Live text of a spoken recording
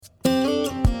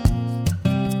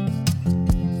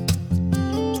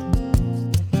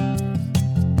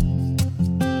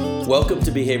Welcome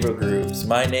to Behavioral Grooves.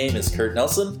 My name is Kurt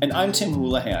Nelson. And I'm Tim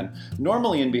Houlihan.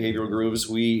 Normally in Behavioral Grooves,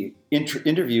 we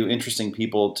interview interesting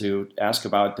people to ask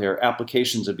about their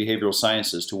applications of behavioral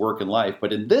sciences to work and life.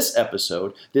 But in this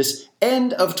episode, this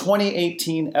end of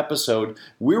 2018 episode,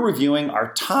 we're reviewing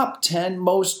our top 10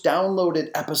 most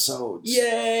downloaded episodes.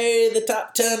 Yay, the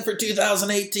top 10 for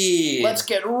 2018. Let's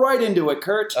get right into it,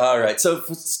 Kurt. All right, so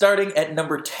starting at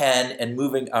number 10 and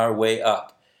moving our way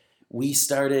up. We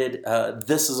started,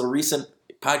 this is a recent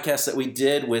podcast that we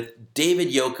did with David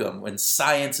Yoakum, When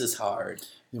Science is Hard.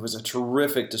 It was a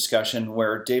terrific discussion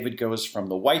where David goes from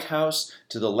the White House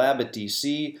to the lab at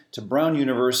DC to Brown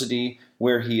University,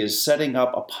 where he is setting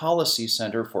up a policy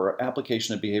center for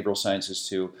application of behavioral sciences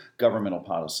to governmental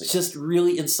policy. Just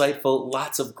really insightful,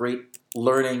 lots of great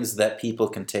learnings that people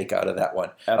can take out of that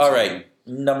one. Absolutely. All right,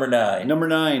 number 9. Number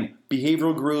 9,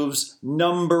 Behavioral Grooves,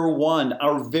 number 1,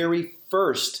 our very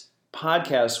first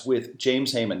podcast with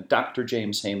James Heyman, Dr.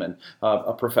 James Heyman,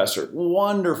 a professor.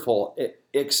 Wonderful,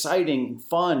 exciting,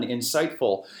 fun,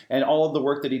 insightful, and all of the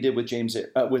work that he did with Dan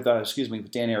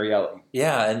Ariely.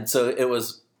 Yeah, and so it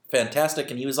was fantastic,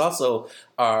 and he was also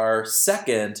our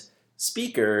second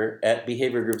speaker at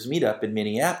Behavior Grooves Meetup in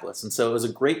Minneapolis, and so it was a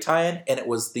great tie-in, and it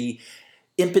was the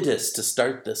impetus to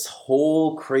start this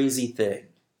whole crazy thing.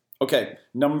 Okay,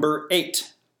 number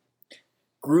 8.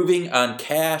 Grooving on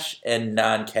cash and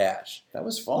non-cash. That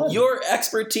was fun. Your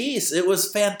expertise. It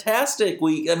was fantastic.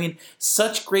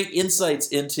 Such great insights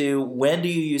into when do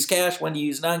you use cash, when do you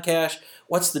use non-cash,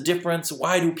 what's the difference,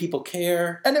 why do people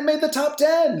care? And it made the top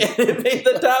 10. It made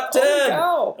the top 10. Oh,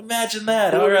 wow. Imagine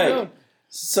that. All right.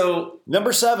 So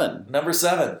Number 7.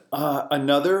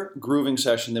 Another grooving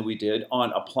session that we did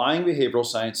on applying behavioral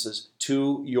sciences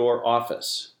to your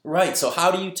office. Right. So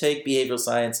how do you take behavioral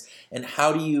science and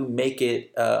how do you make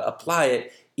it, apply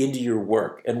it into your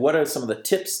work? And what are some of the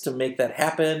tips to make that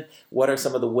happen? What are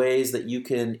some of the ways that you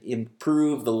can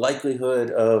improve the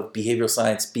likelihood of behavioral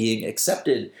science being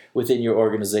accepted within your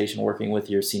organization, working with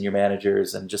your senior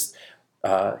managers, and just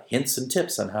hints and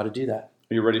tips on how to do that?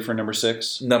 Are you ready for number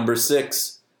 6? Number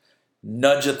 6,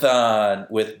 Nudge-a-thon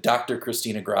with Dr.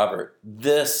 Christina Gravert.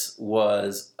 This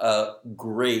was a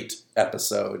great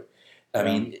episode. I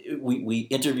mean, we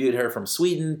interviewed her from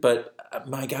Sweden, but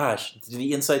my gosh,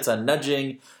 the insights on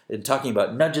nudging and talking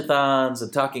about nudge-a-thons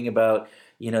and talking about,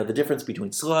 the difference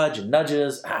between sludge and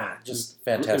nudges. Just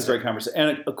fantastic. It was a great conversation.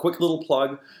 And a quick little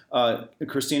plug,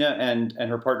 Christina and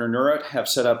her partner Nurat have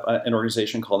set up an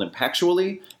organization called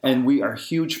Impactually, and we are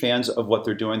huge fans of what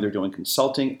they're doing. They're doing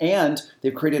consulting, and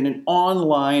they've created an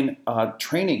online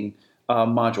training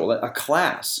module, a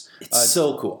class. It's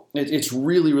so cool. It's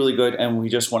really, really good, and we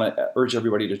just want to urge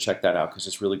everybody to check that out because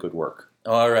it's really good work.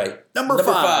 All right. Number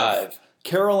 5.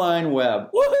 Caroline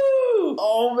Webb. Woohoo!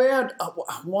 Oh, man.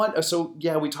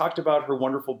 We talked about her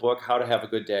wonderful book, How to Have a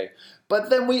Good Day.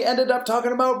 But then we ended up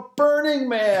talking about Burning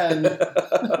Man.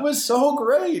 It was so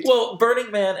great. Well, Burning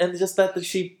Man, and just that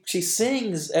she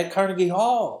sings at Carnegie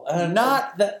Hall.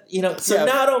 Not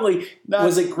only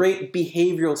was it great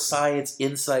behavioral science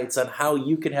insights on how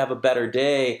you can have a better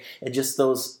day and just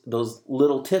those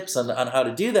little tips on how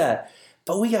to do that,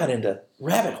 but we got into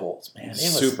rabbit holes, man. It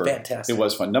was fantastic. It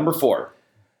was fun. Number 4.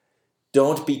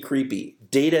 Don't Be Creepy.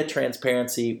 Data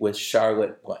Transparency with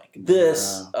Charlotte Blank.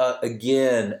 This,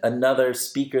 again, another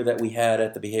speaker that we had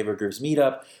at the Behavior Grooves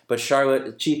Meetup, but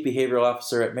Charlotte, Chief Behavioral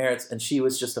Officer at Merits, and she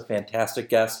was just a fantastic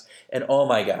guest. And oh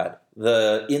my God,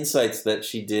 the insights that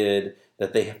she did,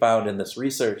 that they found in this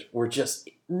research, were just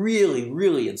really,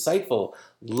 really insightful.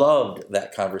 Loved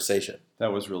that conversation.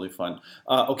 That was really fun.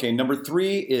 Okay, number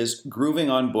 3 is Grooving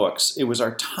on Books. It was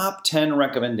our top 10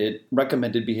 recommended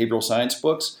behavioral science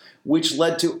books, which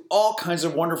led to all kinds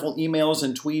of wonderful emails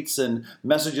and tweets and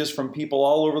messages from people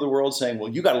all over the world saying,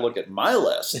 well, you got to look at my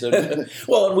list.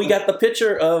 Well, and we got the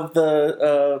picture of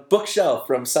the bookshelf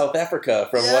from South Africa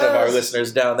from one of our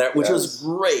listeners down there, which was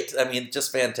great. I mean,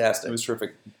 just fantastic. It was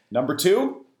terrific. Number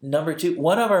 2,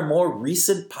 one of our more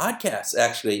recent podcasts,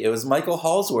 actually. It was Michael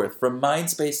Halsworth from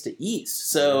Mindspace to East.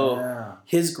 So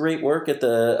his great work at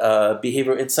the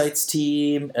Behavioral Insights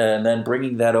team, and then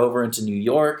bringing that over into New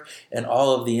York, and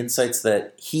all of the insights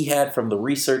that he had from the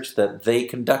research that they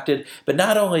conducted. But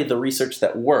not only the research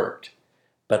that worked,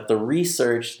 but the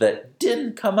research that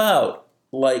didn't come out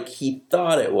like he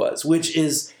thought it was, which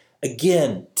is,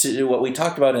 again, to what we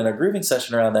talked about in our grooving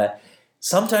session around that.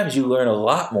 Sometimes you learn a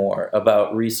lot more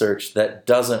about research that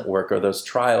doesn't work or those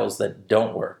trials that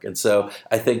don't work. And so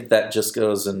I think that just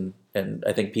goes and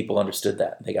I think people understood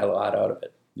that. They got a lot out of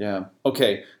it. Yeah.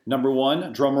 Okay. Number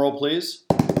 1, drum roll, please.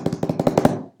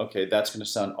 Okay, that's going to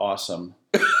sound awesome.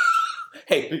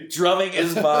 Hey, drumming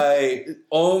is my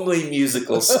only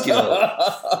musical skill.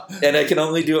 And I can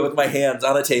only do it with my hands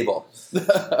on a table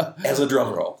as a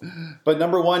drum roll. But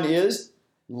number 1 is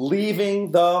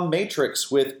Leaving the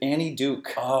Matrix with Annie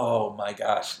Duke. Oh my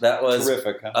gosh. That was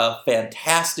terrific, huh? A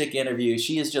fantastic interview.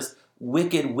 She is just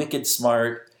wicked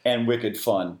smart. And wicked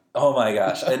fun. Oh my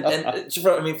gosh. And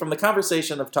from the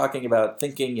conversation of talking about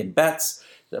thinking in bets,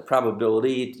 the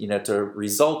probability, to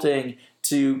resulting,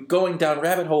 to going down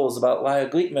rabbit holes about Lyle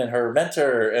Gleitman, her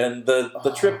mentor, and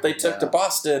the trip they took to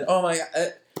Boston. Oh my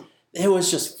God. It was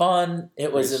just fun.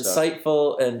 It was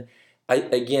insightful. And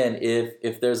again,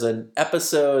 if there's an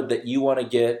episode that you want to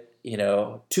get,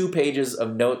 2 pages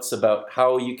of notes about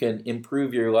how you can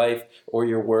improve your life or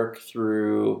your work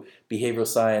through behavioral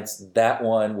science, that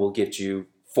one will get you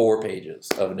 4 pages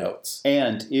of notes.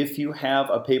 And if you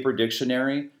have a paper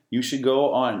dictionary, you should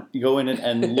go in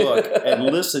and look and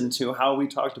listen to how we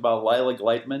talked about Lila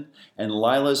Gleitman and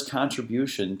Lila's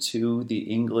contribution to the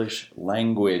English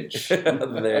language.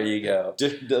 There you go.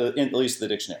 At least the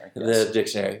dictionary. Yes. The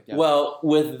dictionary. Yeah. Well,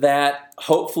 with that,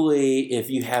 hopefully, if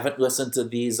you haven't listened to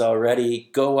these already,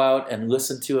 go out and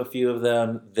listen to a few of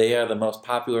them. They are the most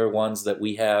popular ones that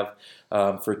we have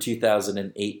for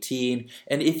 2018.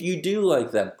 And if you do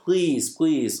like them, please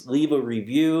leave a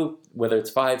review, whether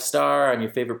it's 5-star on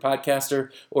your favorite podcaster,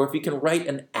 or if you can write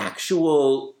an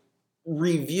actual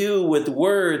review with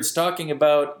words talking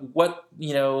about what,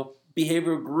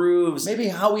 behavioral grooves. Maybe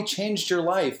how we changed your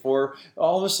life, or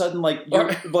all of a sudden,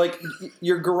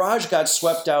 your garage got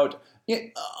swept out.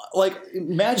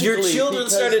 Magically, your children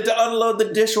started to unload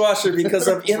the dishwasher because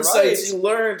of insights you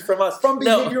learned from us. From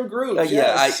behavioral groups.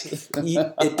 Yes.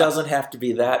 It doesn't have to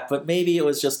be that, but maybe it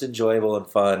was just enjoyable and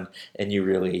fun, and you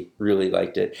really, really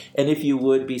liked it. And if you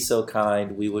would be so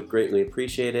kind, we would greatly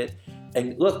appreciate it.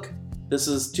 And look, this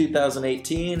is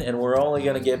 2018, and we're only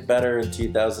going to get better in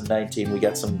 2019. We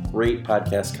got some great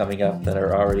podcasts coming up that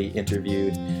are already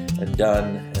interviewed and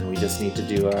done, and we just need to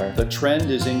do The trend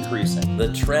is increasing.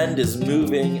 The trend is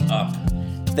moving up.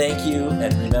 Thank you,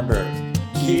 and remember,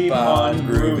 keep on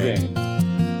grooving.